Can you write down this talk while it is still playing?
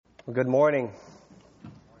Well, good morning.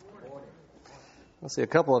 I see a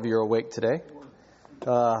couple of you are awake today.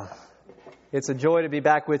 It's a joy to be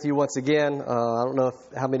back with you once again. I don't know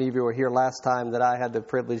how many of you were here last time that I had the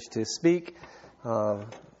privilege to speak,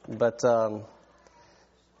 but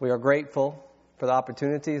we are grateful for the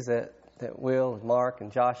opportunities that Will, and Mark,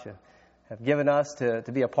 and Joshua have given us to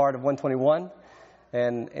be a part of 121,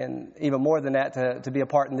 and even more than that, to be a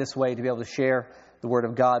part in this way, to be able to share the Word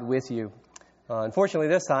of God with you. Unfortunately,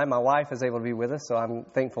 this time, my wife is able to be with us, so I'm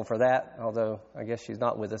thankful for that, although I guess she's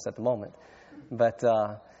not with us at the moment. But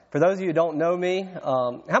for those of you who don't know me,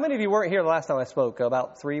 how many of you weren't here the last time I spoke?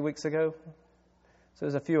 About 3 weeks ago? So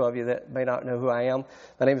there's a few of you that may not know who I am.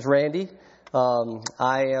 My name is Randy.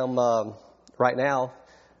 I am, right now,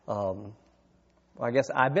 I guess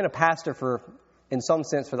I've been a pastor in some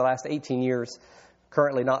sense, for the last 18 years,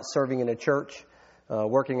 currently not serving in a church,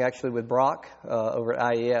 working actually with Brock over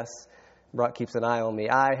at IES. Brock keeps an eye on me.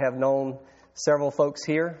 I have known several folks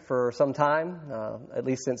here for some time, at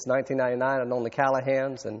least since 1999. I've known the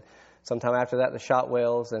Callahans, and sometime after that, the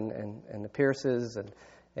Shotwells and the Pierces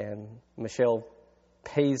and Michelle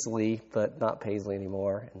Paisley, but not Paisley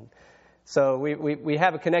anymore. And so we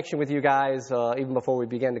have a connection with you guys even before we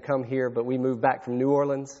began to come here, but we moved back from New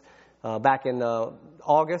Orleans back in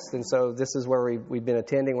August, and so this is where we've been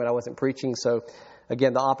attending when I wasn't preaching. So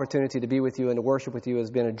again, the opportunity to be with you and to worship with you has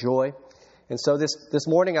been a joy. And so this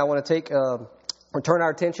morning I want to turn our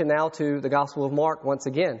attention now to the Gospel of Mark once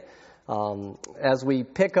again. As we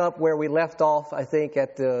pick up where we left off, I think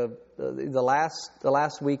at the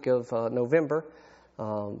last week of November,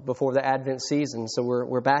 before the Advent season. So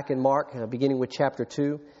we're back in Mark, beginning with chapter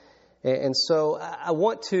 2. And so I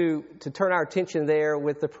want to turn our attention there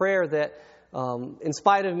with the prayer that, in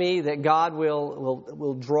spite of me, that God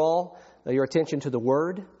will draw your attention to the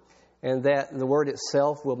Word, and that the Word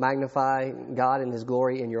itself will magnify God and His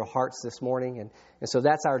glory in your hearts this morning. And so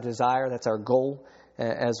that's our desire, that's our goal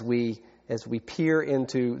as we peer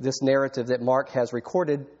into this narrative that Mark has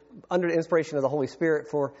recorded under the inspiration of the Holy Spirit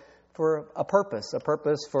for a purpose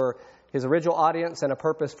for his original audience and a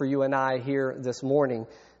purpose for you and I here this morning,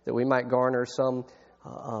 that we might garner some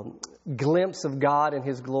glimpse of God and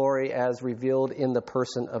His glory as revealed in the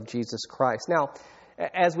person of Jesus Christ. Now,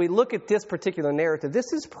 as we look at this particular narrative,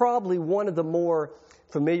 this is probably one of the more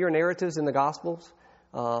familiar narratives in the Gospels.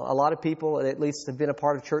 A lot of people, at least have been a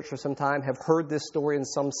part of church for some time, have heard this story in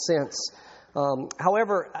some sense.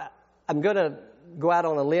 However, I'm going to go out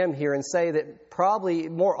on a limb here and say that probably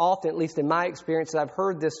more often, at least in my experience, I've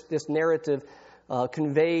heard this narrative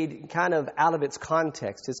conveyed kind of out of its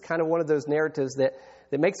context. It's kind of one of those narratives that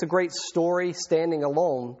makes a great story standing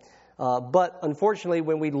alone. But unfortunately,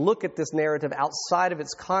 when we look at this narrative outside of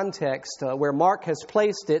its context, where Mark has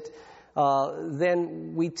placed it,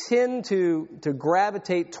 then we tend to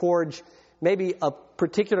gravitate towards maybe a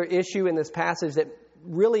particular issue in this passage that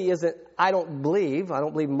really isn't, I don't believe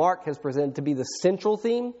Mark has presented to be the central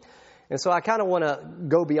theme. And so I kind of want to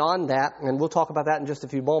go beyond that, and we'll talk about that in just a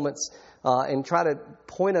few moments, and try to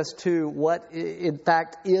point us to what, in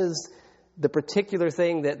fact, is the particular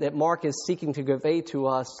thing that Mark is seeking to convey to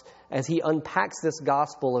us as he unpacks this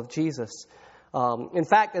gospel of Jesus. In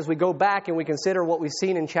fact, as we go back and we consider what we've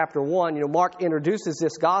seen in chapter 1, Mark introduces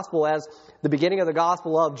this gospel as the beginning of the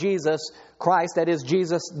gospel of Jesus Christ, that is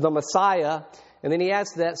Jesus the Messiah, and then he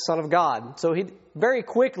adds to that Son of God. So he very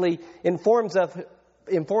quickly informs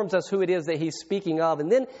us who it is that he's speaking of. And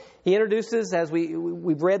then he introduces, as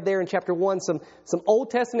we've read there in chapter 1, some Old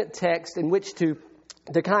Testament text in which to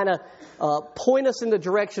kind of point us in the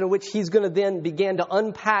direction in which he's going to then begin to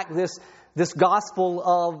unpack this gospel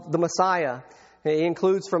of the Messiah. He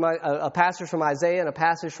includes from a passage from Isaiah and a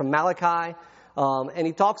passage from Malachi. And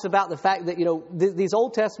he talks about the fact that, these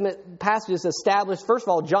Old Testament passages established, first of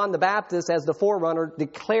all, John the Baptist as the forerunner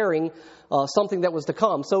declaring something that was to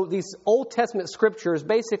come. So these Old Testament scriptures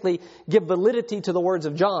basically give validity to the words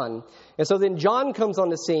of John. And so then John comes on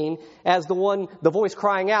the scene as the voice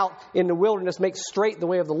crying out in the wilderness, make straight the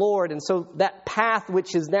way of the Lord. And so that path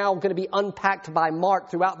which is now going to be unpacked by Mark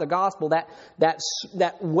throughout the gospel,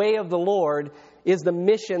 that way of the Lord is the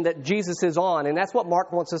mission that Jesus is on. And that's what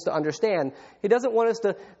Mark wants us to understand. He doesn't want us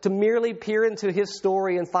to merely peer into his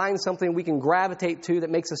story and find something we can gravitate to that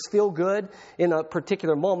makes us feel good in a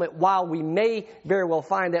particular moment, while we may very well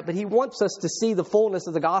find that. But he wants us to see the fullness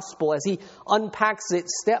of the gospel as he unpacks it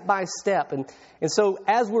step by step. And so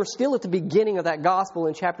as we're still at the beginning of that gospel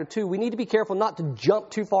in chapter 2, we need to be careful not to jump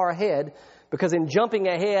too far ahead, because in jumping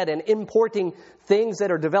ahead and importing things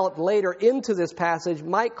that are developed later into this passage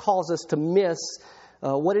might cause us to miss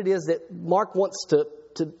what it is that Mark wants to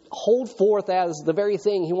hold forth as the very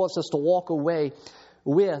thing he wants us to walk away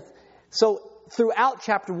with. So throughout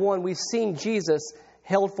chapter 1, we've seen Jesus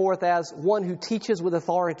held forth as one who teaches with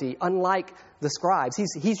authority, unlike the scribes.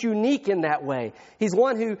 He's unique in that way. He's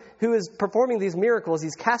one who is performing these miracles.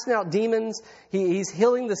 He's casting out demons. He's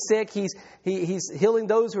healing the sick. He's healing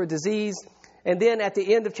those who are diseased. And then at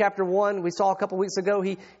the end of chapter 1, we saw a couple weeks ago,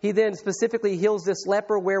 he then specifically heals this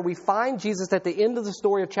leper, where we find Jesus at the end of the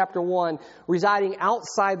story of chapter 1 residing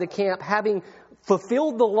outside the camp, having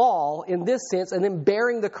fulfilled the law in this sense, and then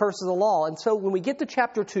bearing the curse of the law. And so when we get to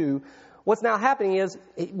chapter 2, what's now happening is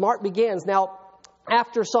Mark begins. Now,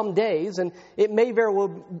 after some days, and it may very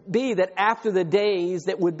well be that after the days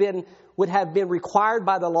that would have been required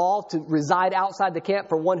by the law to reside outside the camp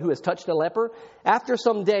for one who has touched a leper, after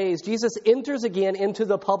some days, Jesus enters again into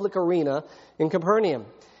the public arena in Capernaum.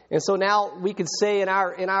 And so now we could say in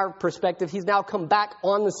our perspective, he's now come back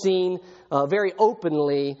on the scene very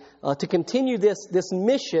openly to continue this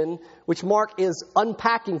mission, which Mark is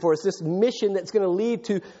unpacking for us, this mission that's going to lead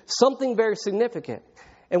to something very significant.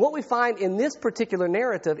 And what we find in this particular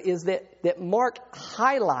narrative is that Mark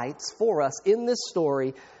highlights for us in this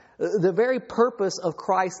story the very purpose of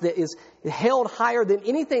Christ that is held higher than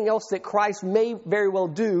anything else that Christ may very well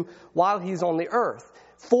do while he's on the earth.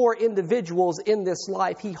 For individuals in this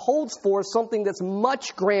life, he holds forth something that's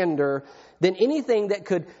much grander than anything that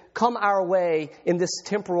could come our way in this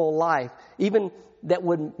temporal life, even that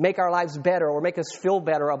would make our lives better or make us feel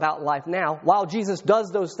better about life now. While Jesus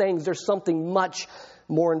does those things, there's something much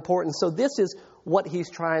more important. So this is what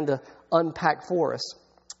he's trying to unpack for us.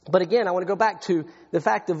 But again, I want to go back to the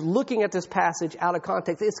fact of looking at this passage out of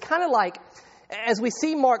context. It's kind of like, as we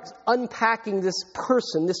see Mark unpacking this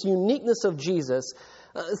person, this uniqueness of Jesus,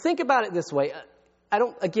 think about it this way. I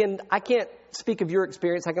can't speak of your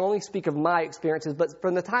experience. I can only speak of my experiences. But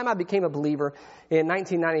from the time I became a believer in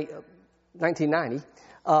 1990,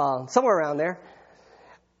 somewhere around there,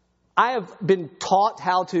 I have been taught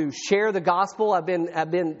how to share the gospel. I've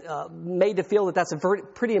been made to feel that that's a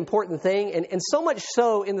pretty important thing, and so much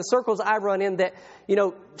so in the circles I run in that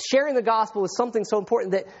sharing the gospel is something so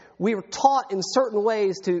important that we were taught in certain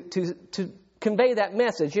ways to convey that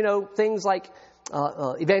message. Things like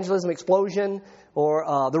evangelism explosion,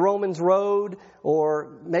 or the Romans Road,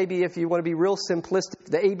 or maybe if you want to be real simplistic,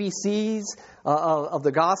 the ABCs of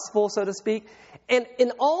the gospel, so to speak. And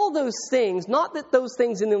in all those things, not that those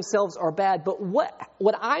things in themselves are bad, but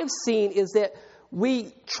what I've seen is that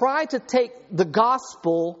we try to take the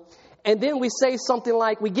gospel and then we say something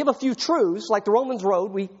like, we give a few truths, like the Romans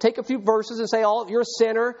Road. We take a few verses and say, you're a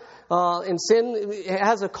sinner, and sin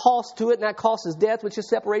has a cost to it, and that cost is death, which is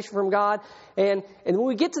separation from God. And when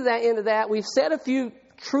we get to that end of that, we've said a few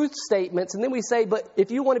truth statements, and then we say, but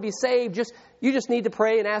if you want to be saved, you just need to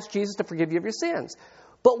pray and ask Jesus to forgive you of your sins.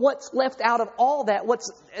 But what's left out of all that,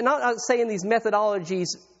 and I'm not saying these methodologies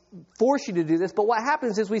force you to do this, but what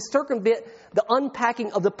happens is we circumvent the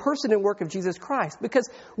unpacking of the person and work of Jesus Christ. Because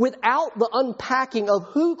without the unpacking of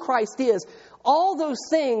who Christ is, all those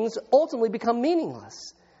things ultimately become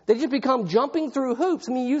meaningless. They just become jumping through hoops.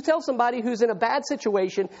 I mean, you tell somebody who's in a bad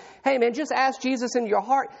situation, hey man, just ask Jesus into your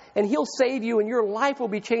heart and He'll save you and your life will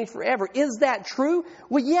be changed forever. Is that true?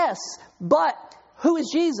 Well, yes, but who is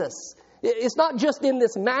Jesus? It's not just in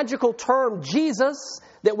this magical term, Jesus,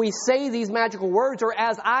 that we say these magical words, or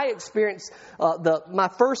as I experienced, my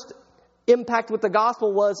first impact with the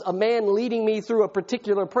gospel was a man leading me through a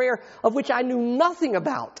particular prayer of which I knew nothing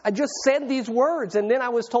about. I just said these words and then I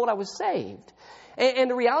was told I was saved.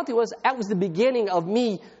 And the reality was, that was the beginning of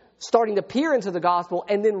me starting to peer into the gospel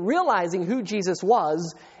and then realizing who Jesus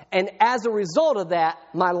was. And as a result of that,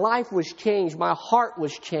 my life was changed. My heart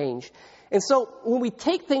was changed. And so when we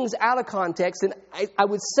take things out of context, and I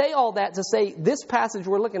would say all that to say this passage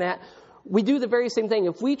we're looking at, we do the very same thing.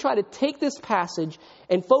 If we try to take this passage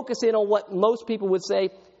and focus in on what most people would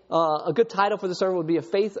say, a good title for the sermon would be A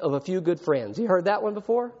Faith of a Few Good Friends. You heard that one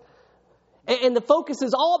before? And the focus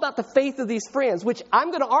is all about the faith of these friends, which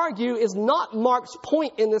I'm going to argue is not Mark's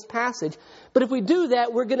point in this passage. But if we do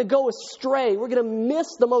that, we're going to go astray. We're going to miss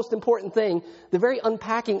the most important thing, the very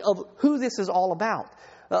unpacking of who this is all about.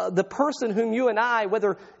 The person whom you and I,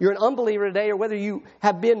 whether you're an unbeliever today or whether you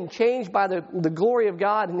have been changed by the glory of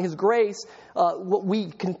God and His grace, what we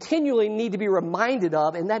continually need to be reminded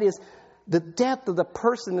of, and that is the depth of the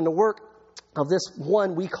person and the work of this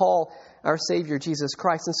one we call our Savior, Jesus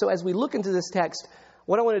Christ. And so as we look into this text,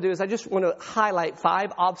 what I want to do is I just want to highlight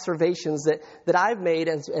 5 observations that I've made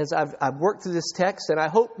as I've worked through this text, and I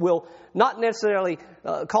hope will not necessarily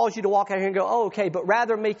cause you to walk out here and go, oh, okay, but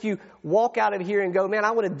rather make you walk out of here and go, man,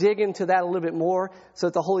 I want to dig into that a little bit more so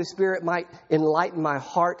that the Holy Spirit might enlighten my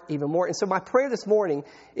heart even more. And so my prayer this morning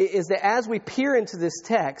is that as we peer into this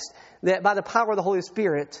text, that by the power of the Holy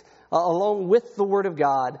Spirit, along with the Word of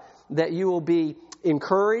God, that you will be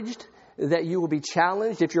encouraged, that you will be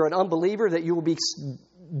challenged. If you're an unbeliever, that you will be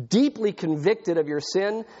deeply convicted of your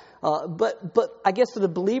sin. But I guess for the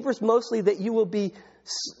believers mostly, that you will be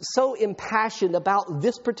so impassioned about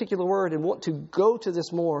this particular word and want to go to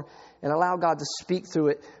this more and allow God to speak through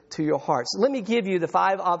it to your hearts. Let me give you the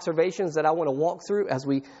 5 observations that I want to walk through as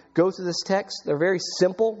we go through this text. They're very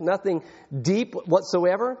simple, nothing deep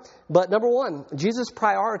whatsoever. But number 1, Jesus'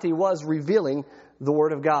 priority was revealing the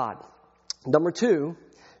Word of God. Number 2,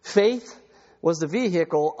 faith was the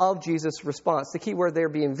vehicle of Jesus' response. The key word there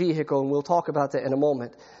being vehicle, and we'll talk about that in a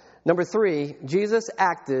moment. Number 3, Jesus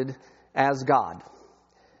acted as God.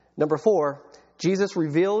 Number 4, Jesus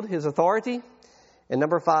revealed His authority. And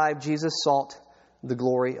number 5, Jesus sought the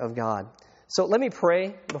glory of God. So let me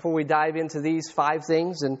pray before we dive into these 5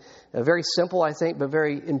 things, and very simple, I think, but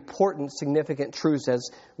very important, significant truths as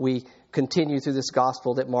we continue through this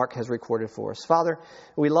gospel that Mark has recorded for us. Father,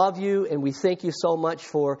 we love you and we thank you so much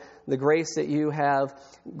for the grace that you have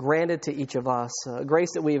granted to each of us.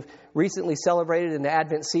 Grace that we've recently celebrated in the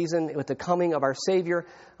Advent season with the coming of our Savior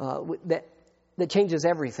that changes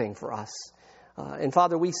everything for us. And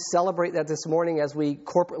Father, we celebrate that this morning as we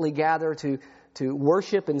corporately gather to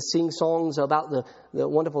worship and sing songs about the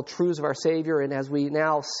wonderful truths of our Savior. And as we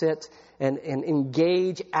now sit and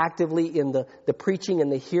engage actively in the preaching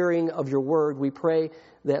and the hearing of your word, we pray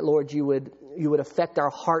that, Lord, you would affect our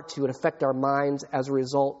hearts, you would affect our minds as a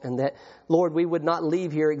result. And that, Lord, we would not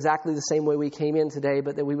leave here exactly the same way we came in today,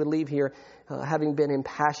 but that we would leave here having been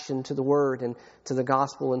impassioned to the word and to the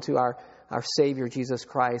gospel and to our Savior, Jesus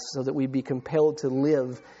Christ, so that we'd be compelled to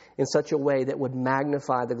live in such a way that would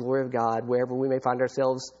magnify the glory of God wherever we may find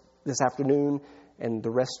ourselves this afternoon and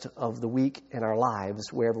the rest of the week in our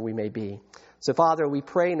lives, wherever we may be. So, Father, we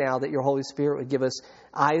pray now that your Holy Spirit would give us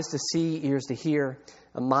eyes to see, ears to hear,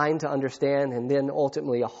 a mind to understand, and then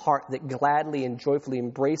ultimately a heart that gladly and joyfully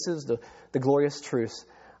embraces the glorious truths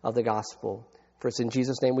of the gospel. For it's in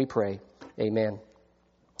Jesus' name we pray. Amen.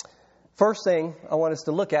 First thing I want us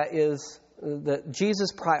to look at is that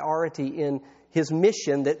Jesus' priority in his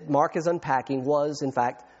mission that Mark is unpacking was, in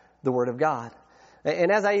fact, the Word of God.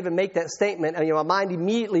 And as I even make that statement, my mind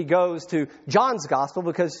immediately goes to John's Gospel,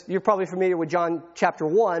 because you're probably familiar with John chapter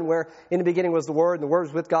 1, where in the beginning was the Word, and the Word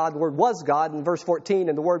was with God, the Word was God. In verse 14,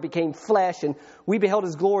 and the Word became flesh, and we beheld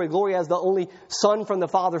His glory, glory as the only Son from the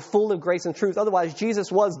Father, full of grace and truth. Otherwise,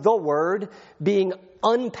 Jesus was the Word being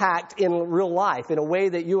unpacked in real life in a way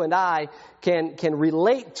that you and I can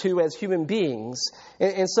relate to as human beings.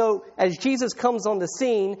 And so as Jesus comes on the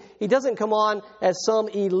scene, He doesn't come on as some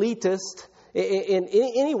elitist in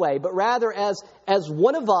any way, but rather as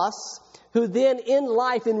one of us who then in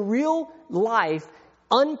real life,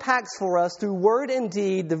 unpacks for us through word and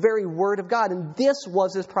deed the very Word of God. And this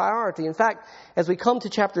was His priority. In fact, as we come to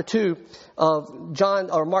chapter 2 of John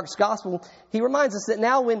or Mark's Gospel, he reminds us that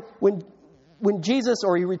now when Jesus,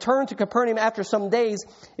 or he returned to Capernaum after some days,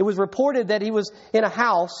 it was reported that he was in a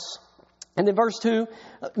house. And in verse 2,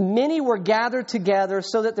 many were gathered together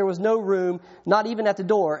so that there was no room, not even at the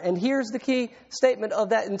door. And here's the key statement of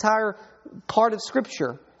that entire part of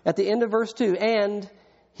Scripture at the end of verse 2. And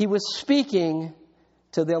he was speaking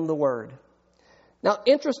to them the word. Now,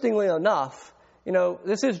 interestingly enough,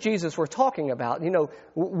 this is Jesus we're talking about.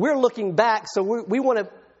 We're looking back, so we want to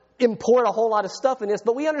import a whole lot of stuff in this,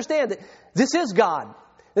 but we understand that this is God.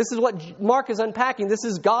 This is what Mark is unpacking. This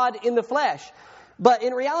is God in the flesh. But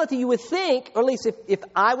in reality, you would think, or at least if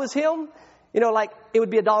I was him, it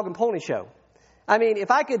would be a dog and pony show.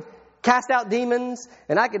 If I could cast out demons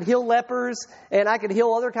and I could heal lepers and I could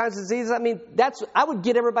heal other kinds of diseases, I would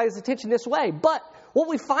get everybody's attention this way. But what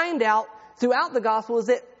we find out throughout the gospel is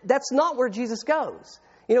that that's not where Jesus goes.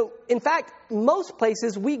 In fact, most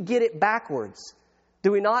places we get it backwards.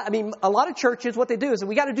 Do we not? A lot of churches, what they do is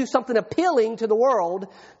we got to do something appealing to the world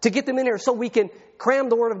to get them in here so we can cram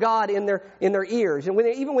the Word of God in their ears. And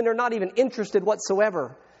even when they're not even interested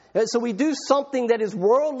whatsoever. And so we do something that is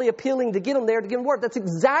worldly appealing to get them there to give them Word. That's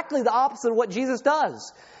exactly the opposite of what Jesus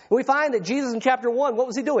does. And we find that Jesus in chapter 1, what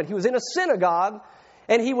was He doing? He was in a synagogue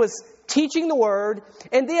and He was teaching the Word.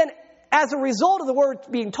 And then as a result of the Word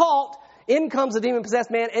being taught, in comes a demon-possessed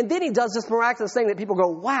man. And then He does this miraculous thing that people go,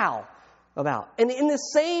 wow, about. And in the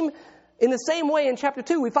same In the same way, in chapter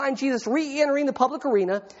 2, we find Jesus re-entering the public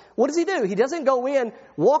arena. What does he do? He doesn't go in,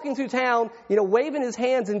 walking through town, waving his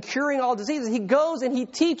hands and curing all diseases. He goes and he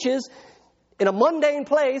teaches in a mundane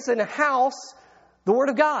place, in a house, the Word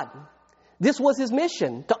of God. This was his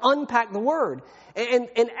mission, to unpack the Word.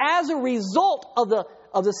 And as a result of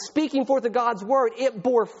the speaking forth of God's Word, it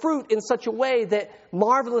bore fruit in such a way that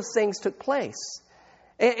marvelous things took place.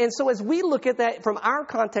 And so as we look at that from our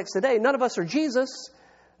context today, none of us are Jesus,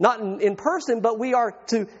 not in person, but we are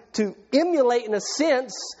to emulate, in a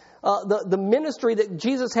sense, the ministry that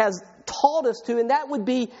Jesus has taught us to. And that would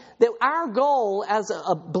be that our goal as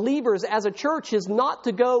believers, as a church, is not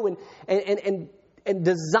to go and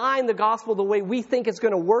design the gospel the way we think it's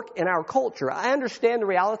going to work in our culture. I understand the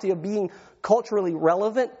reality of being culturally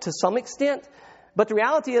relevant to some extent, but the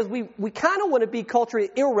reality is we kind of want to be culturally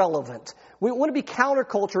irrelevant. We want to be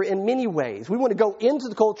counterculture in many ways. We want to go into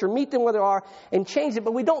the culture, meet them where they are, and change it.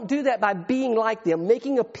 But we don't do that by being like them,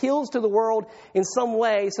 making appeals to the world in some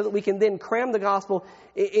way so that we can then cram the gospel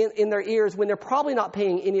in their ears when they're probably not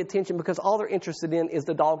paying any attention because all they're interested in is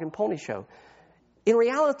the dog and pony show. In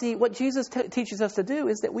reality, what Jesus teaches us to do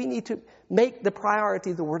is that we need to make the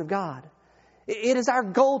priority the Word of God. It is our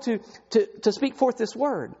goal to speak forth this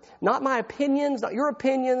Word. Not my opinions, not your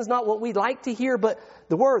opinions, not what we'd like to hear, but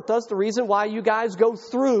the Word. That's the reason why you guys go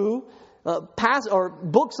through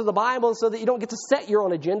books of the Bible so that you don't get to set your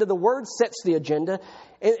own agenda. The Word sets the agenda.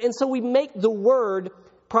 And so we make the Word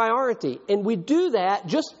priority. And we do that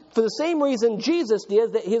just for the same reason Jesus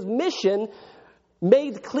did, that his mission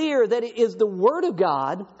made clear that it is the Word of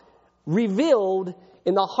God revealed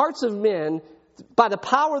in the hearts of men by the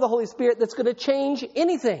power of the Holy Spirit that's going to change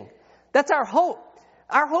anything. That's our hope.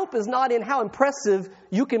 Our hope is not in how impressive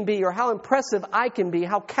you can be or how impressive I can be,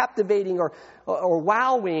 how captivating or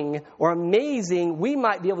wowing or amazing we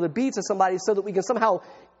might be able to be to somebody so that we can somehow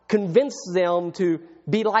convince them to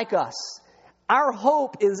be like us. Our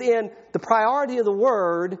hope is in the priority of the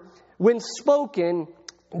Word when spoken,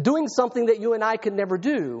 doing something that you and I could never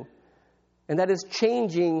do, and that is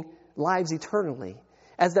changing lives eternally.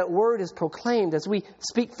 As that Word is proclaimed, as we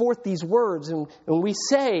speak forth these words and we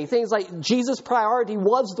say things like Jesus' priority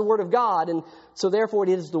was the Word of God, and so therefore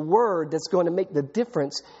it is the Word that's going to make the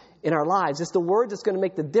difference in our lives. It's the Word that's going to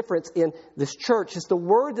make the difference in this church. It's the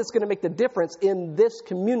Word that's going to make the difference in this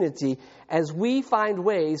community as we find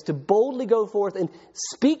ways to boldly go forth and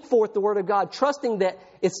speak forth the Word of God, trusting that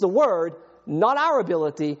it's the Word, not our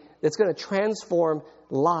ability, that's going to transform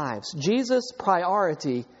lives. Jesus'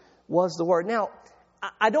 priority was the Word. Now,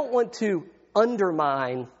 I don't want to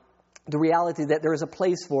undermine the reality that there is a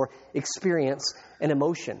place for experience and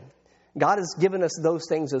emotion. God has given us those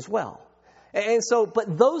things as well. And so,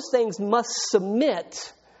 but those things must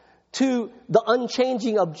submit to the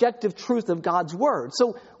unchanging objective truth of God's Word.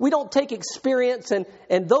 So we don't take experience and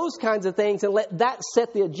those kinds of things and let that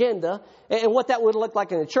set the agenda. And what that would look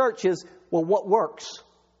like in the church is, well, what works?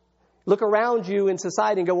 Look around you in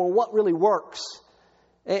society and go, well, what really works?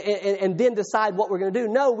 And then decide what we're going to do.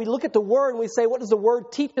 No, we look at the Word and we say, what does the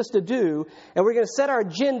Word teach us to do? And we're going to set our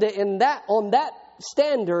agenda on that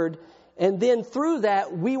standard. And then through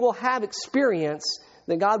that, we will have experience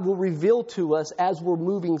that God will reveal to us as we're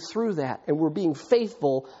moving through that. And we're being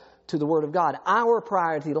faithful to the Word of God. Our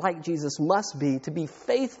priority, like Jesus, must be to be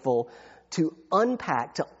faithful to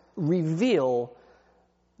unpack, to reveal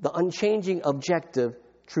the unchanging objective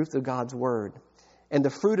truth of God's Word. And the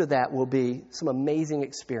fruit of that will be some amazing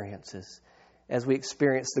experiences as we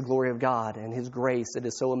experience the glory of God and His grace that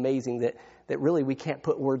is so amazing that really we can't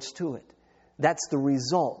put words to it. That's the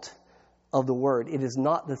result of the Word. It is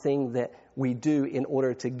not the thing that we do in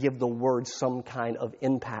order to give the Word some kind of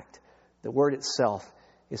impact. The Word itself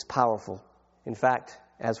is powerful. In fact,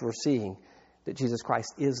 as we're seeing, that Jesus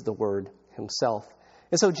Christ is the Word Himself.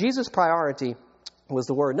 And so Jesus' priority was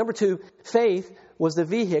the Word. Number 2, faith was the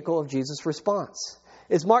vehicle of Jesus' response.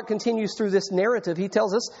 As Mark continues through this narrative, he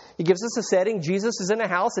gives us a setting. Jesus is in a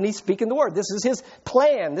house and he's speaking the Word. This is his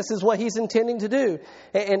plan. This is what he's intending to do.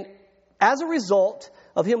 And as a result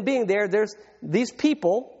of him being there, there's these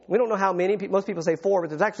people. We don't know how many. Most people say 4, but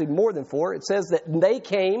there's actually more than 4. It says that they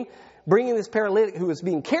came bringing this paralytic who was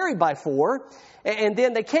being carried by 4. And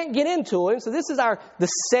then they can't get into him. So this is the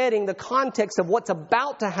setting, the context of what's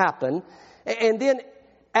about to happen. And then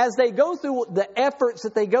as they go through the efforts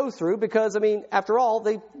that they go through, because, after all,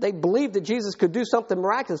 they believed that Jesus could do something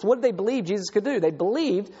miraculous. What did they believe Jesus could do? They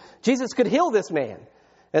believed Jesus could heal this man.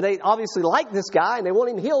 And they obviously like this guy and they want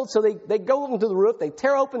him healed. So they go into the roof, they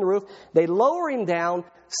tear open the roof, they lower him down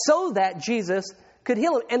so that Jesus could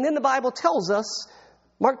heal him. And then the Bible tells us,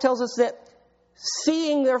 Mark tells us that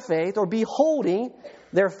seeing their faith or beholding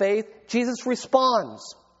their faith, Jesus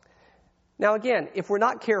responds. Now again, if we're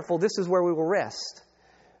not careful, this is where we will rest.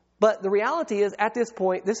 But the reality is, at this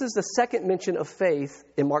point, this is the second mention of faith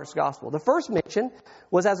in Mark's gospel. The first mention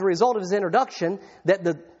was as a result of his introduction, that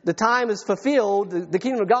the time is fulfilled, the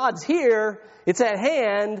kingdom of God's here, it's at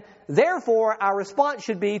hand. Therefore, our response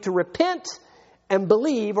should be to repent and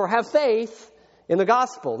believe or have faith in the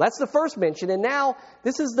gospel. That's the first mention. And now,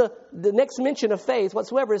 this is the next mention of faith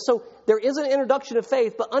whatsoever. So there is an introduction of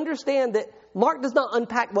faith, but understand that Mark does not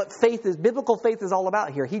unpack what faith is, biblical faith is all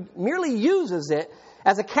about here. He merely uses it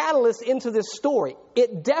as a catalyst into this story.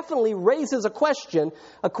 It definitely raises a question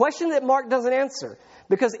that Mark doesn't answer.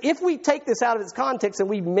 Because if we take this out of its context and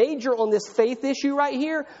we major on this faith issue right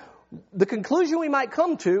here, the conclusion we might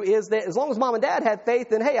come to is that as long as mom and dad had faith,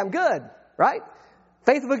 then hey, I'm good, right?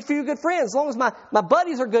 Faith of a few good friends. As long as my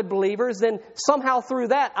buddies are good believers, then somehow through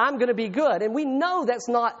that, I'm going to be good. And we know that's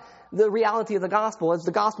not the reality of the gospel. As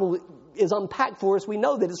the gospel is unpacked for us, we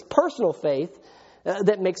know that it's personal faith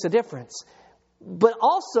that makes a difference. But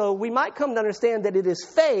also, we might come to understand that it is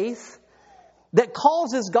faith that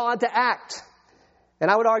causes God to act. And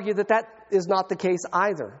I would argue that that is not the case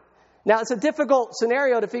either. Now, it's a difficult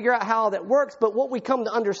scenario to figure out how that works, but what we come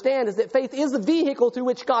to understand is that faith is the vehicle through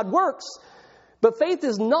which God works. But faith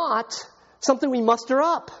is not something we muster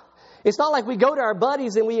up. It's not like we go to our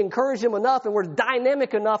buddies and we encourage them enough and we're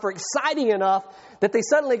dynamic enough or exciting enough that they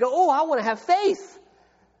suddenly go, oh, I want to have faith.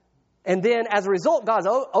 And then as a result, God's,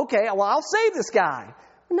 oh, okay, well, I'll save this guy.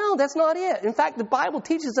 No, that's not it. In fact, the Bible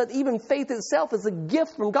teaches that even faith itself is a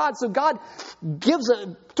gift from God. So God gives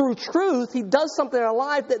through truth, He does something in our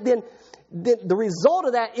life that then the result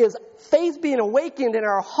of that is faith being awakened in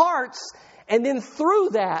our hearts. And then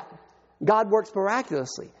through that, God works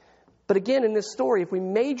miraculously. But again, in this story, if we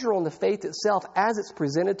major on the faith itself as it's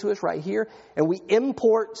presented to us right here, and we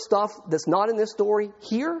import stuff that's not in this story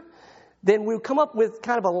here, then we'll come up with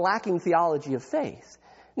kind of a lacking theology of faith.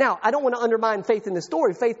 Now, I don't want to undermine faith in this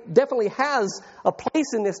story. Faith definitely has a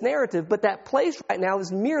place in this narrative, but that place right now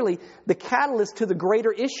is merely the catalyst to the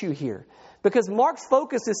greater issue here. Because Mark's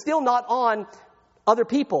focus is still not on other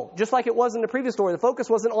people, just like it was in the previous story. The focus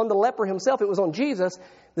wasn't on the leper himself, it was on Jesus.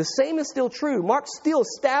 The same is still true. Mark's still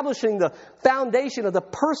establishing the foundation of the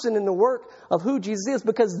person and the work of who Jesus is,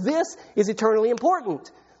 because this is eternally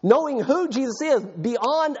important. Knowing who Jesus is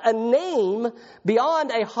beyond a name,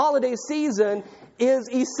 beyond a holiday season, is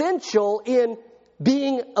essential in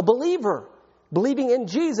being a believer. Believing in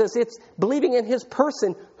Jesus, it's believing in His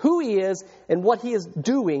person, who He is, and what He is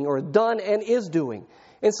doing or done and is doing.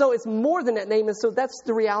 And so it's more than that name. And so that's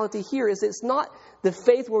the reality here, is it's not the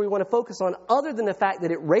faith where we want to focus on, other than the fact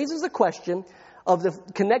that it raises the question of the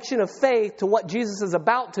connection of faith to what Jesus is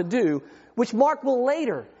about to do, which Mark will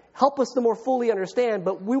later help us to more fully understand.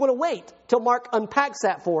 But we want to wait till Mark unpacks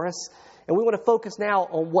that for us. And we want to focus now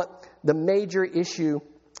on what the major issue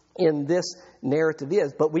in this narrative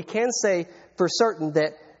is. But we can say for certain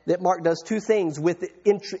that Mark does two things with the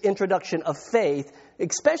introduction of faith,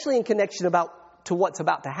 especially in connection to what's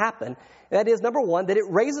about to happen. And that is, number one, that it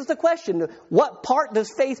raises the question, what part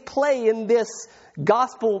does faith play in this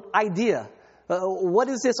gospel idea? What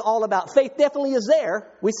is this all about? Faith definitely is there.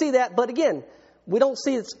 We see that. But again, we don't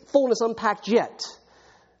see its fullness unpacked yet.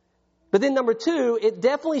 But then number two, it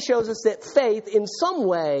definitely shows us that faith in some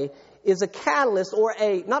way is a catalyst, or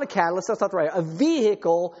not a catalyst, that's not right, a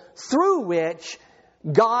vehicle through which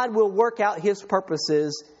God will work out His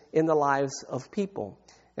purposes in the lives of people.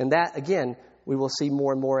 And that, again, we will see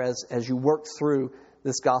more and more as you work through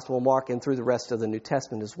this Gospel of Mark and through the rest of the New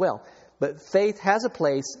Testament as well. But faith has a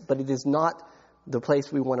place, but it is not the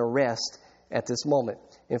place we want to rest at this moment.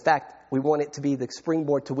 In fact, we want it to be the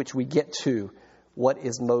springboard to which we get to what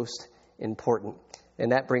is most important.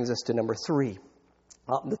 And that brings us to number three,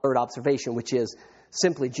 the third observation, which is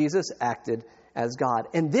simply Jesus acted as God.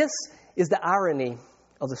 And this is the irony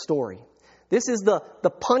of the story. This is the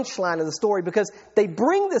punchline of the story, because they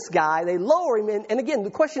bring this guy, they lower him in, and again,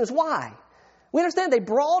 the question is why? We understand they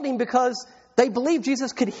brought him because they believed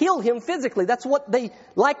Jesus could heal him physically. That's what they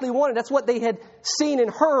likely wanted. That's what they had seen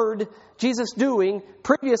and heard Jesus doing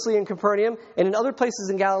previously in Capernaum and in other places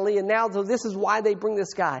in Galilee. And now, so this is why they bring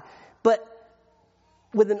this guy. But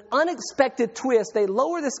with an unexpected twist, they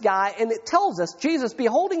lower this guy, and it tells us Jesus,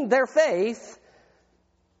 beholding their faith,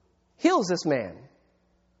 heals this man.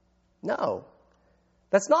 No,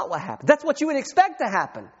 that's not what happened. That's what you would expect to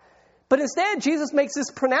happen. But instead, Jesus makes this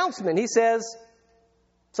pronouncement. He says,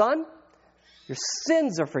 son, your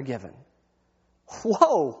sins are forgiven.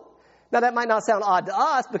 Whoa. Now, that might not sound odd to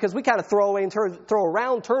us, because we kind of throw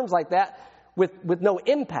around terms like that with no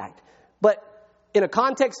impact. But in a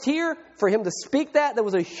context here, for him to speak that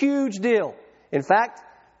was a huge deal. In fact,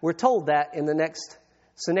 we're told that in the next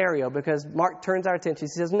scenario because Mark turns our attention.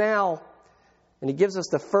 He says, now, and he gives us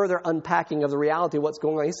the further unpacking of the reality of what's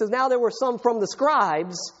going on. He says, now there were some from the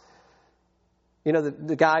scribes,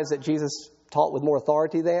 the guys that Jesus taught with more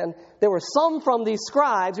authority than. There were some from these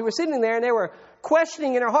scribes who were sitting there and they were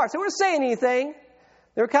questioning in their hearts. They weren't saying anything.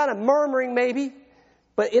 They were kind of murmuring maybe.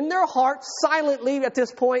 But in their hearts, silently at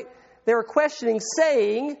this point, they were questioning,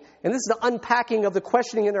 saying, and this is the unpacking of the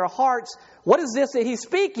questioning in their hearts, what is this that he's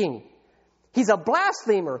speaking? He's a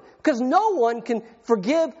blasphemer because no one can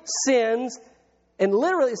forgive sins. And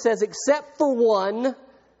literally it says, except for one,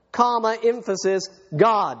 emphasis,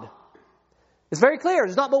 God. It's very clear.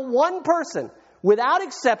 There's not but one person, without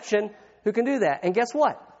exception, who can do that. And guess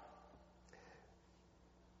what?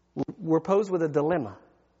 We're posed with a dilemma.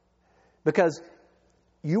 Because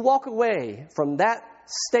you walk away from that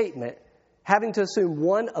statement having to assume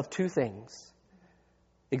one of two things.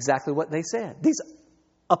 Exactly what they said. These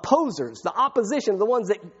opposers, the opposition, the ones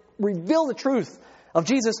that reveal the truth of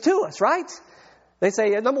Jesus to us, right? They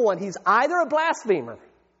say, number one, he's either a blasphemer.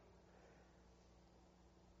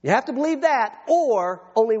 You have to believe that, or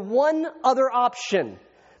only one other option,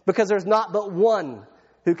 because there's not but one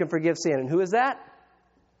who can forgive sin. And who is that?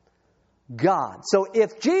 God. So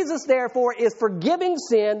if Jesus, therefore, is forgiving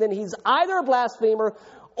sin, then he's either a blasphemer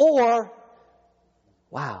or,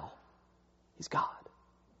 he's God.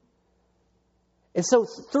 And so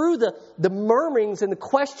through the murmurings and the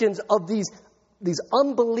questions of these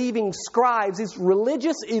unbelieving scribes, this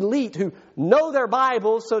religious elite who know their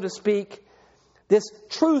Bibles, so to speak, this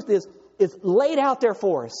truth is laid out there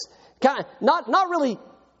for us. Kind of, not really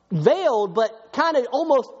veiled, but kind of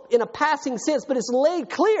almost in a passing sense, but it's laid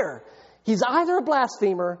clear. He's either a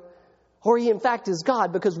blasphemer or he in fact is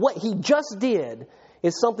God, because what he just did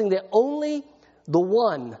is something that only the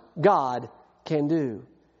one God can do.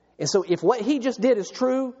 And so if what he just did is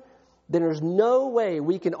true, then there's no way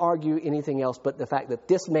we can argue anything else but the fact that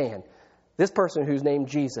this man, this person who's named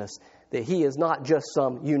Jesus, that he is not just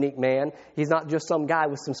some unique man. He's not just some guy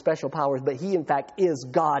with some special powers, but he in fact is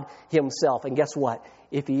God himself. And guess what?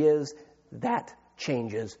 If he is, that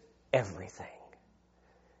changes everything.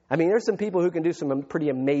 I mean, there's some people who can do some pretty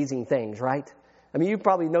amazing things, right? I mean, you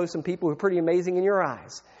probably know some people who are pretty amazing in your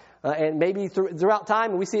eyes. And maybe throughout time,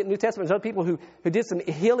 and we see it in the New Testament, there's other people who did some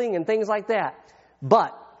healing and things like that.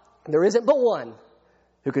 But there isn't but one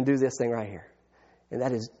who can do this thing right here. And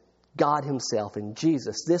that is God himself. And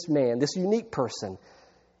Jesus, this man, this unique person,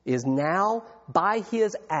 is now, by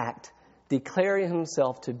his act, declaring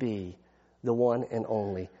himself to be the one and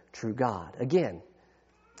only true God. Again,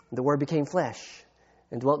 the Word became flesh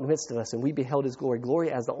and dwelt in the midst of us, and we beheld his glory.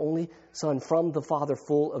 Glory as the only Son from the Father,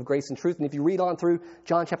 full of grace and truth. And if you read on through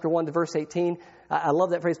John chapter 1 to verse 18, I love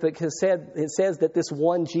that phrase, because it says that this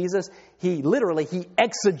one Jesus, he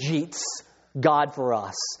exegetes God for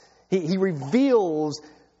us. He reveals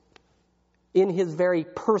in his very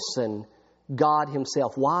person God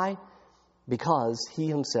himself. Why? Because he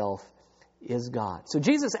himself is God. So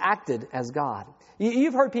Jesus acted as God.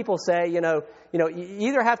 You've heard people say, you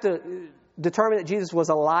either have to determine that Jesus was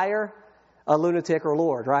a liar, a lunatic, or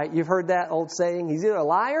Lord, right? You've heard that old saying. He's either a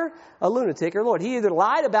liar, a lunatic, or Lord. He either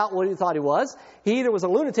lied about what he thought he was. He either was a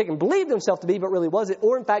lunatic and believed himself to be, but really wasn't.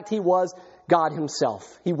 Or in fact, he was God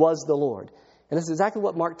himself. He was the Lord. And that's exactly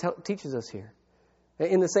what Mark teaches us here.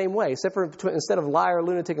 In the same way, except for instead of liar,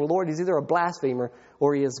 lunatic, and Lord, he's either a blasphemer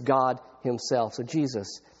or he is God himself. So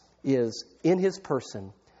Jesus is, in his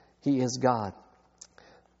person, he is God.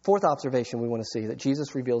 Fourth observation we want to see, that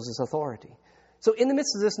Jesus reveals his authority. So in the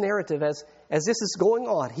midst of this narrative, as this is going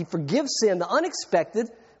on, he forgives sin. The unexpected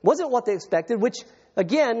wasn't what they expected, which,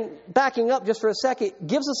 again, backing up just for a second,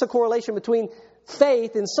 gives us a correlation between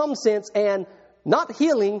faith in some sense and not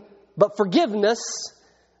healing, but forgiveness,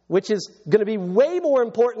 which is going to be way more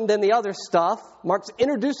important than the other stuff. Mark's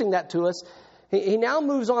introducing that to us. He now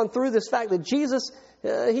moves on through this fact that Jesus,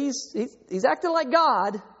 he's acting like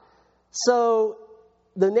God. So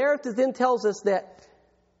the narrative then tells us that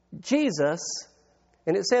Jesus,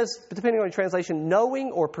 and it says, depending on your translation,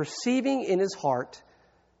 knowing or perceiving in his heart,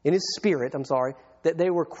 in his spirit, that they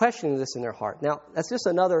were questioning this in their heart. Now, that's just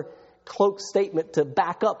another cloaked statement to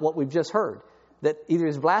back up what we've just heard, that either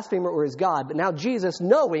he's a blasphemer or he's God. But now Jesus,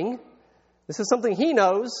 knowing, this is something he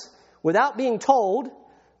knows without being told,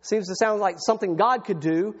 seems to sound like something God could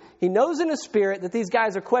do. He knows in his spirit that these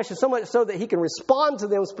guys are questioned, so much so that he can respond to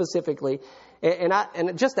them specifically.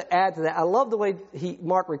 And just to add to that, I love the way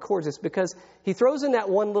Mark records this, because he throws in that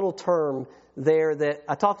one little term there that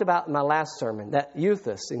I talked about in my last sermon, that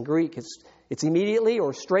euthus in Greek. It's immediately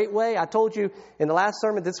or straightway. I told you in the last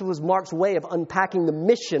sermon, this was Mark's way of unpacking the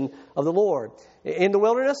mission of the Lord. In the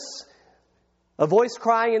wilderness, a voice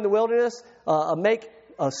crying in the wilderness, make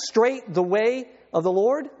straight the way of the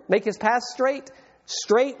Lord, make his path straight,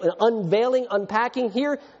 unveiling, unpacking.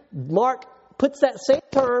 Here, Mark puts that same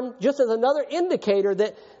term just as another indicator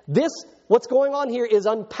that what's going on here is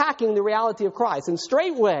unpacking the reality of Christ. And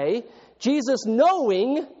straightway, Jesus,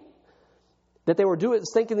 knowing that they were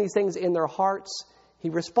thinking these things in their hearts, he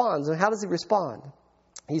responds. And how does he respond?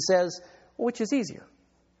 He says, well, which is easier?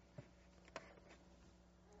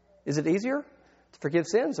 Is it easier to forgive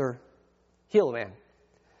sins or heal a man?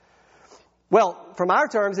 Well, from our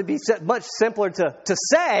terms, it'd be much simpler to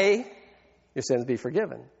say, your sins be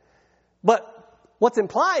forgiven. But what's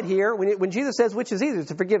implied here, when Jesus says which is easier,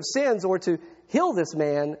 to forgive sins or to heal this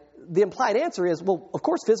man, the implied answer is, well, of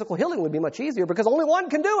course, physical healing would be much easier because only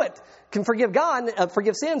one can do it, can forgive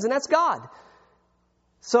sins, and that's God.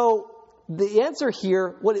 So the answer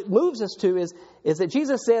here, what it moves us to is that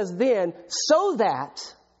Jesus says then, so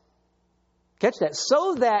that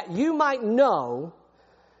you might know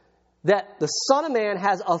that the Son of Man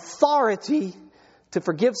has authority to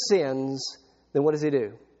forgive sins, then what does he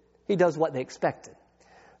do? He does what they expected.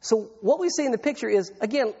 So what we see in the picture is,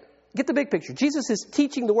 again, get the big picture. Jesus is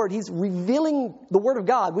teaching the Word. He's revealing the Word of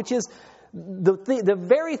God, which is the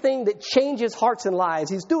very thing that changes hearts and lives.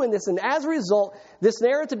 He's doing this, and as a result, this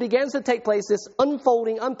narrative begins to take place, this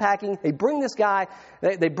unfolding, unpacking. They bring this guy,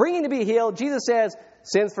 they bring him to be healed. Jesus says,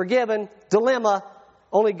 sins forgiven, dilemma,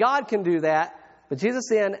 only God can do that. But Jesus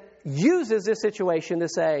then uses this situation to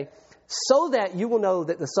say, so that you will know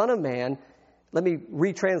that the Son of Man, let me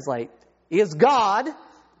retranslate, is God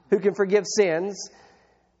who can forgive sins,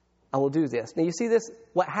 I will do this. Now you see this,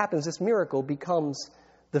 what happens, this miracle becomes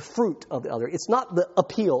the fruit of the other. It's not the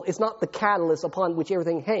appeal. It's not the catalyst upon which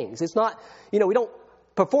everything hangs. It's not, we don't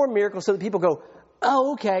perform miracles so that people go,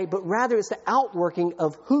 oh, okay, but rather it's the outworking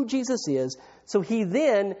of who Jesus is. So he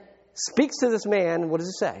then speaks to this man. What does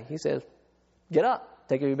he say? He says, get up,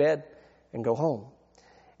 take your bed, and go home.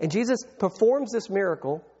 And Jesus performs this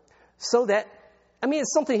miracle so that,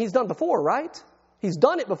 it's something he's done before, right? He's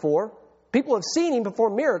done it before. People have seen him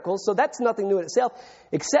perform miracles, so that's nothing new in itself,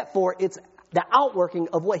 except for it's the outworking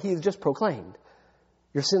of what he has just proclaimed.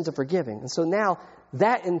 Your sins are forgiven. And so now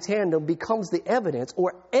that in tandem becomes the evidence,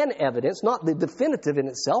 or an evidence, not the definitive in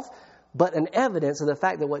itself, but an evidence of the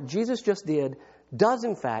fact that what Jesus just did does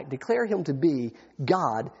in fact declare him to be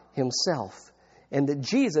God himself. And that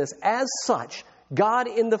Jesus, as such, God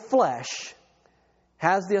in the flesh,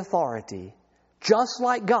 has the authority, just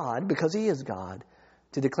like God, because he is God,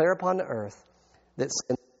 to declare upon the earth that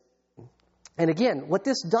sin. And again, what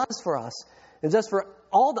this does for us, is does for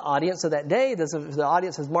all the audience of that day, the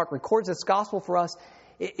audience as Mark records this gospel for us,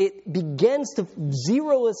 it begins to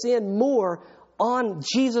zero us in more on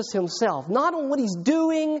Jesus himself. Not on what he's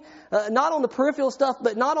doing, not on the peripheral stuff,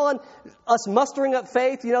 but not on us mustering up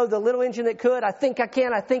faith, the little engine that could. I think I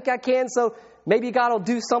can, so maybe God will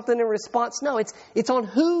do something in response. No, it's on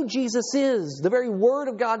who Jesus is. The very Word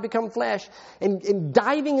of God become flesh. And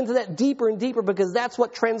diving into that deeper and deeper, because that's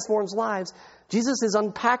what transforms lives. Jesus is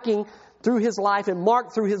unpacking through his life, and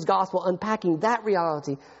Mark through his gospel, unpacking that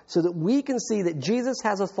reality so that we can see that Jesus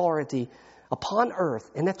has authority upon earth,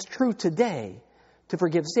 and that's true today, to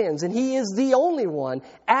forgive sins. And he is the only one,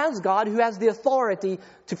 as God, who has the authority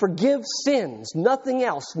to forgive sins. Nothing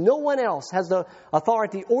else, no one else has the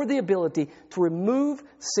authority or the ability to remove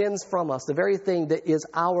sins from us, the very thing that is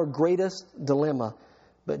our greatest dilemma,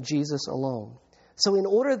 but Jesus alone. So in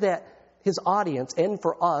order that his audience, and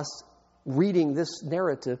for us reading this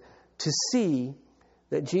narrative, to see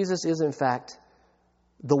that Jesus is in fact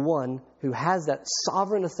the one who has that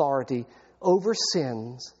sovereign authority over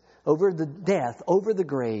sins, over the death, over the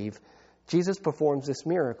grave, Jesus performs this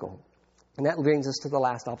miracle. And that brings us to the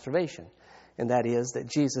last observation. And that is that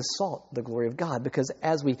Jesus sought the glory of God. Because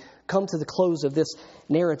as we come to the close of this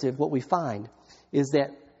narrative, what we find is that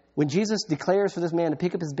when Jesus declares for this man to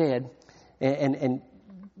pick up his bed and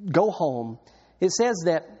go home, it says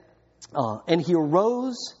that, and he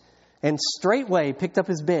arose and straightway picked up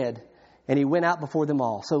his bed and he went out before them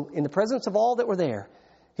all. So in the presence of all that were there,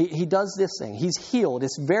 he does this thing. He's healed.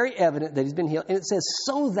 It's very evident that he's been healed. And it says,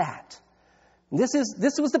 so that. This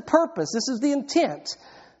was the purpose. This is the intent.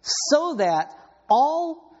 So that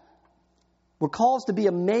all were caused to be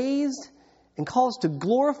amazed and caused to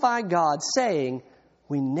glorify God, saying,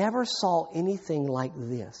 we never saw anything like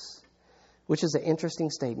this. Which is an interesting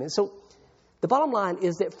statement. So the bottom line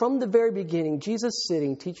is that from the very beginning, Jesus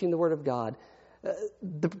sitting, teaching the Word of God,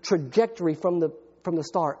 the trajectory from the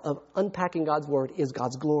start of unpacking God's Word is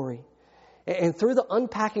God's glory. And through the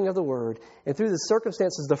unpacking of the Word and through the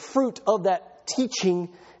circumstances, the fruit of that teaching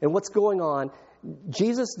and what's going on,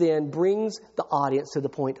 Jesus then brings the audience to the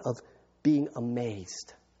point of being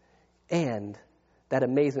amazed. And that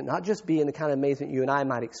amazement, not just being the kind of amazement you and I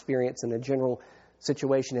might experience in a general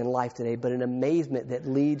situation in life today, but an amazement that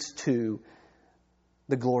leads to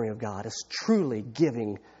the glory of God. It's truly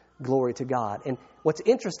giving glory to God. And what's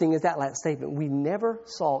interesting is that last statement. We never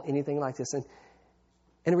saw anything like this. And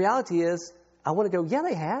the reality is, I want to go, yeah,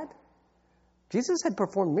 they had. Jesus had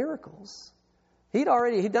performed miracles. He'd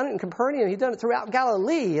done it in Capernaum. He'd done it throughout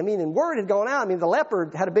Galilee. I mean, and word had gone out. I mean, the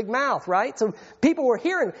leopard had a big mouth, right? So people were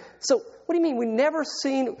hearing. So what do you mean? We've never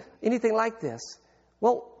seen anything like this.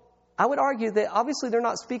 Well, I would argue that obviously they're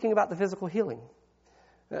not speaking about the physical healing.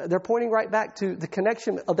 They're pointing right back to the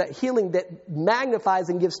connection of that healing that magnifies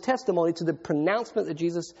and gives testimony to the pronouncement that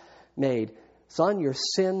Jesus made. Son, your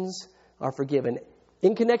sins are forgiven.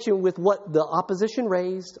 In connection with what the opposition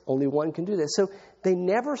raised, only one can do this. So they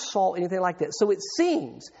never saw anything like that. So it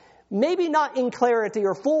seems, maybe not in clarity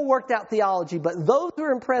or full worked out theology, but those who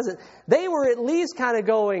were present, they were at least kind of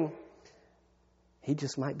going, he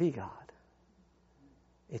just might be God.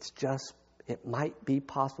 It might be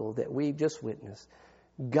possible that we've just witnessed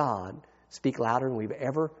God speak louder than we've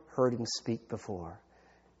ever heard him speak before.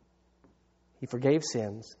 He forgave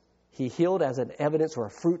sins. He healed as an evidence or a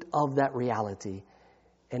fruit of that reality.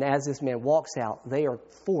 And as this man walks out, they are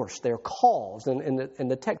forced, they're caused, and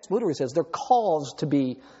the text literally says they're caused to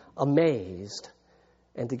be amazed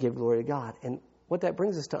and to give glory to God. And what that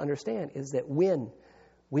brings us to understand is that when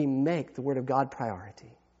we make the Word of God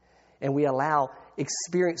priority and we allow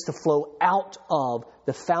experience to flow out of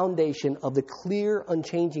the foundation of the clear,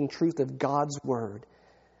 unchanging truth of God's Word,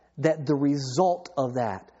 that the result of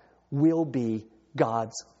that will be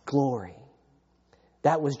God's glory.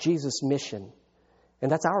 That was Jesus' mission. And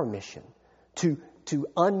that's our mission, to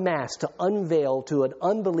unmask, to unveil to an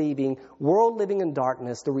unbelieving world living in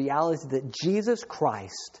darkness the reality that Jesus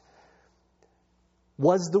Christ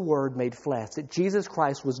was the Word made flesh, that Jesus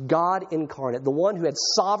Christ was God incarnate, the one who had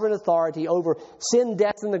sovereign authority over sin,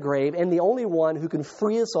 death, and the grave, and the only one who can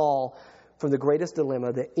free us all from the greatest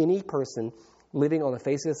dilemma that any person living on the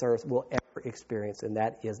face of this earth will ever experience, and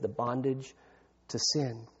that is the bondage to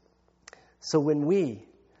sin. So when we,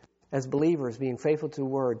 as believers, being faithful to the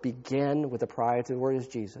Word, begin with the priority to the Word is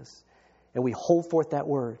Jesus. And we hold forth that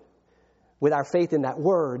Word. With our faith in that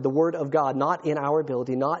Word, the Word of God, not in our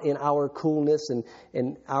ability, not in our coolness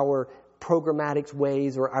and our programmatic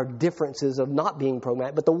ways or our differences of not being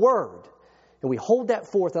programmatic, but the Word. And we hold that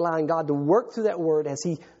forth, allowing God to work through that Word as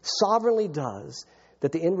He sovereignly does,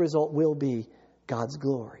 that the end result will be God's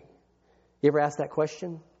glory. You ever ask that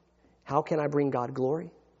question? How can I bring God glory?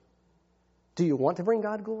 Do you want to bring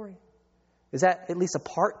God glory? Is that at least a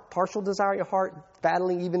partial desire of your heart,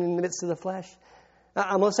 battling even in the midst of the flesh?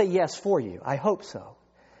 I'm going to say yes for you. I hope so.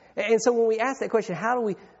 And so when we ask that question, how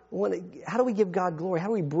do we give God glory? How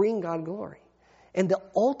do we bring God glory? And the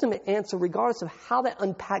ultimate answer, regardless of how that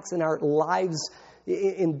unpacks in our lives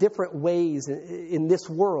in different ways in this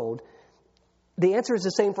world, the answer is the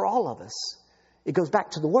same for all of us. It goes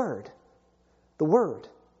back to the Word. The Word.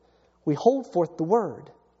 We hold forth the Word.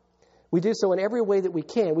 We do so in every way that we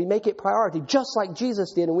can. We make it priority, just like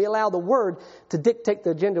Jesus did, and we allow the Word to dictate the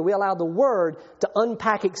agenda. We allow the Word to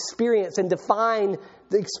unpack experience and define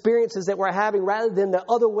the experiences that we're having rather than the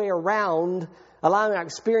other way around, allowing our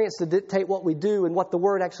experience to dictate what we do and what the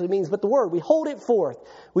Word actually means. But the Word, we hold it forth.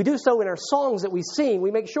 We do so in our songs that we sing.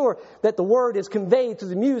 We make sure that the Word is conveyed through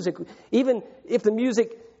the music, even if the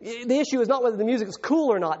issue is not whether the music is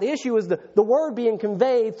cool or not. The issue is the Word being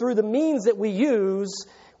conveyed through the means that we use.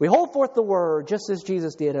 We hold forth the Word just as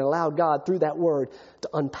Jesus did and allow God through that Word to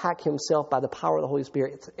unpack Himself by the power of the Holy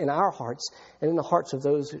Spirit in our hearts and in the hearts of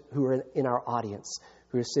those who are in our audience,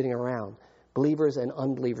 who are sitting around, believers and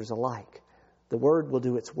unbelievers alike. The Word will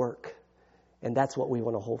do its work, and that's what we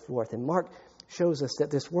want to hold forth. And Mark shows us that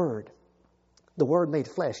this Word, the Word made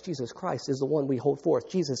flesh, Jesus Christ, is the one we hold forth.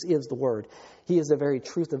 Jesus is the Word. He is the very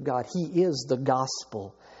truth of God. He is the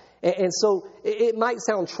gospel. And so it might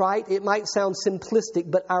sound trite, it might sound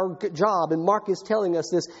simplistic, but our job, and Mark is telling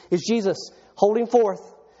us this, is Jesus holding forth.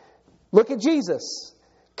 Look at Jesus.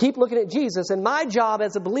 Keep looking at Jesus. And my job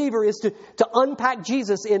as a believer is to unpack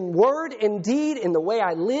Jesus in word and deed, in the way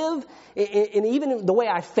I live, and even in the way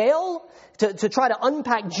I fail, to try to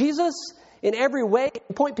unpack Jesus in every way,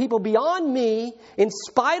 and point people beyond me, in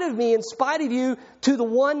spite of you, to the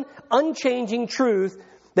one unchanging truth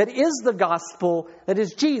that is the gospel, that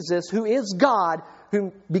is Jesus, who is God,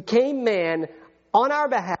 who became man on our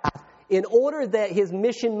behalf in order that His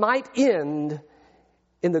mission might end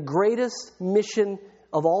in the greatest mission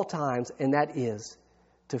of all times, and that is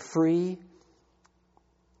to free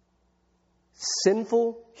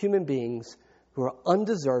sinful human beings who are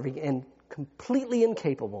undeserving and completely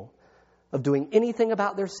incapable of doing anything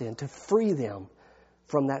about their sin, to free them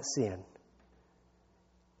from that sin.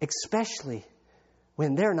 Especially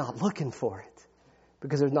when they're not looking for it.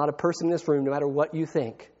 Because there's not a person in this room, no matter what you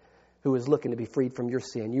think, who is looking to be freed from your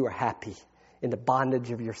sin. You are happy in the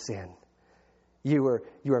bondage of your sin. You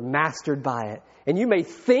are mastered by it. And you may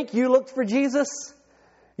think you looked for Jesus.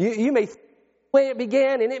 You may think the way it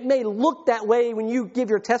began, and it may look that way when you give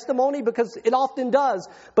your testimony, because it often does.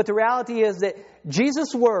 But the reality is that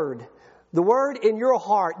Jesus' word, the word in your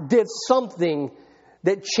heart, did something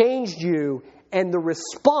that changed you, and the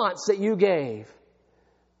response that you gave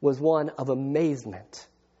was one of amazement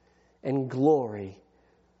and glory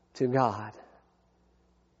to God.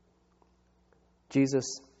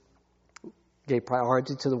 Jesus gave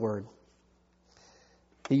priority to the Word.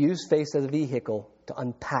 He used faith as a vehicle to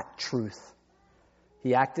unpack truth.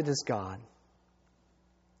 He acted as God.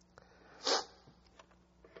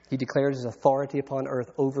 He declared His authority upon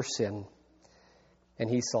earth over sin, and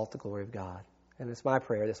He sought the glory of God. And it's my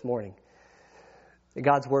prayer this morning that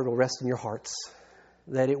God's Word will rest in your hearts,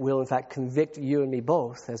 that it will, in fact, convict you and me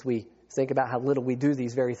both as we think about how little we do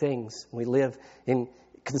these very things. We live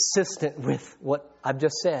consistent with what I've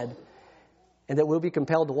just said, and that we'll be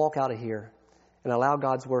compelled to walk out of here and allow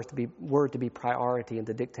God's word to be priority and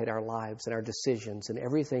to dictate our lives and our decisions and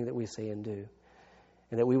everything that we say and do.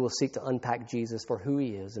 And that we will seek to unpack Jesus for who He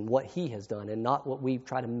is and what He has done, and not what we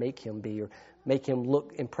try to make Him be or make Him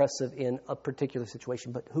look impressive in a particular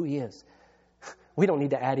situation, but who He is. We don't need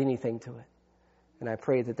to add anything to it. And I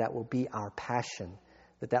pray that that will be our passion,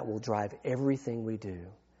 that will drive everything we do.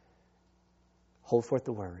 Hold forth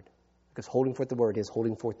the Word. Because holding forth the Word is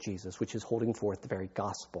holding forth Jesus, which is holding forth the very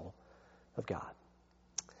gospel of God.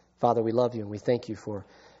 Father, we love You and we thank You for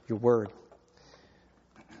Your Word.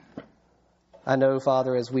 I know,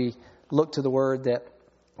 Father, as we look to the Word, that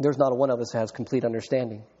there's not a one of us who has complete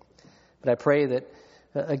understanding. But I pray that,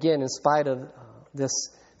 again, in spite of this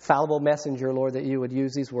fallible messenger, Lord, that You would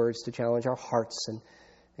use these words to challenge our hearts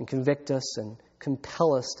and convict us and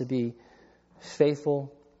compel us to be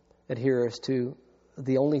faithful adherers to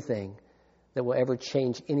the only thing that will ever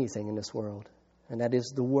change anything in this world. And that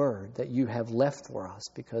is the Word that You have left for us,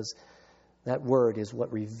 because that Word is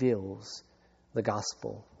what reveals the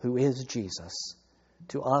gospel, who is Jesus,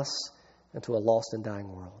 to us and to a lost and dying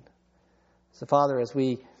world. So, Father, as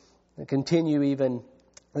we continue even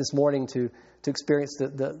this morning to experience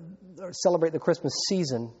or celebrate the Christmas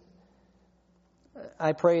season,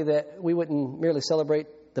 I pray that we wouldn't merely celebrate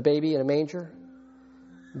the baby in a manger,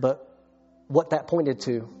 but what that pointed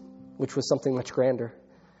to, which was something much grander.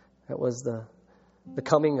 That was the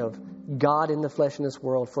coming of God in the flesh in this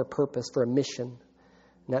world for a purpose, for a mission.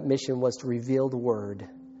 And that mission was to reveal the Word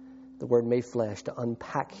made flesh, to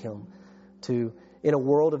unpack Him, in a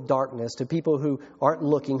world of darkness, to people who aren't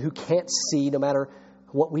looking, who can't see no matter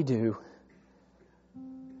what we do.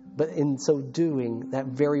 But in so doing, that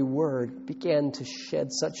very Word began to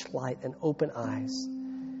shed such light and open eyes.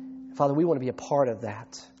 Father, we want to be a part of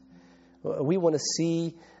that. We want to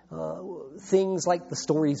see things like the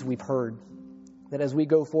stories we've heard, that as we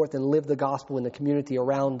go forth and live the gospel in the community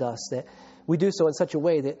around us, that we do so in such a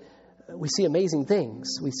way that we see amazing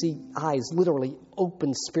things. We see eyes literally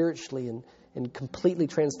opened spiritually and completely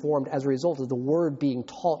transformed as a result of the Word being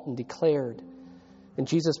taught and declared, and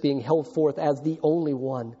Jesus being held forth as the only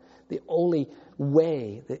one, the only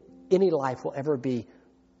way that any life will ever be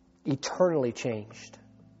eternally changed.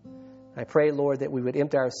 I pray, Lord, that we would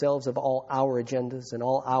empty ourselves of all our agendas and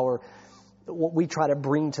all what we try to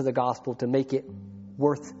bring to the gospel to make it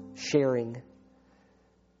worth sharing,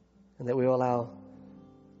 and that we will allow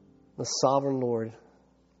the sovereign Lord,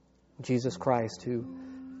 Jesus Christ, who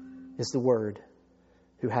is the Word,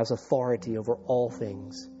 who has authority over all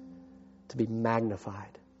things, to be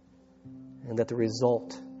magnified. And that the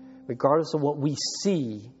result, regardless of what we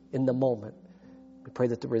see in the moment, we pray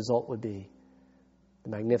that the result would be the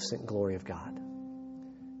magnificent glory of God.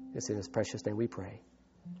 It's in His precious name we pray.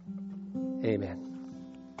 Amen.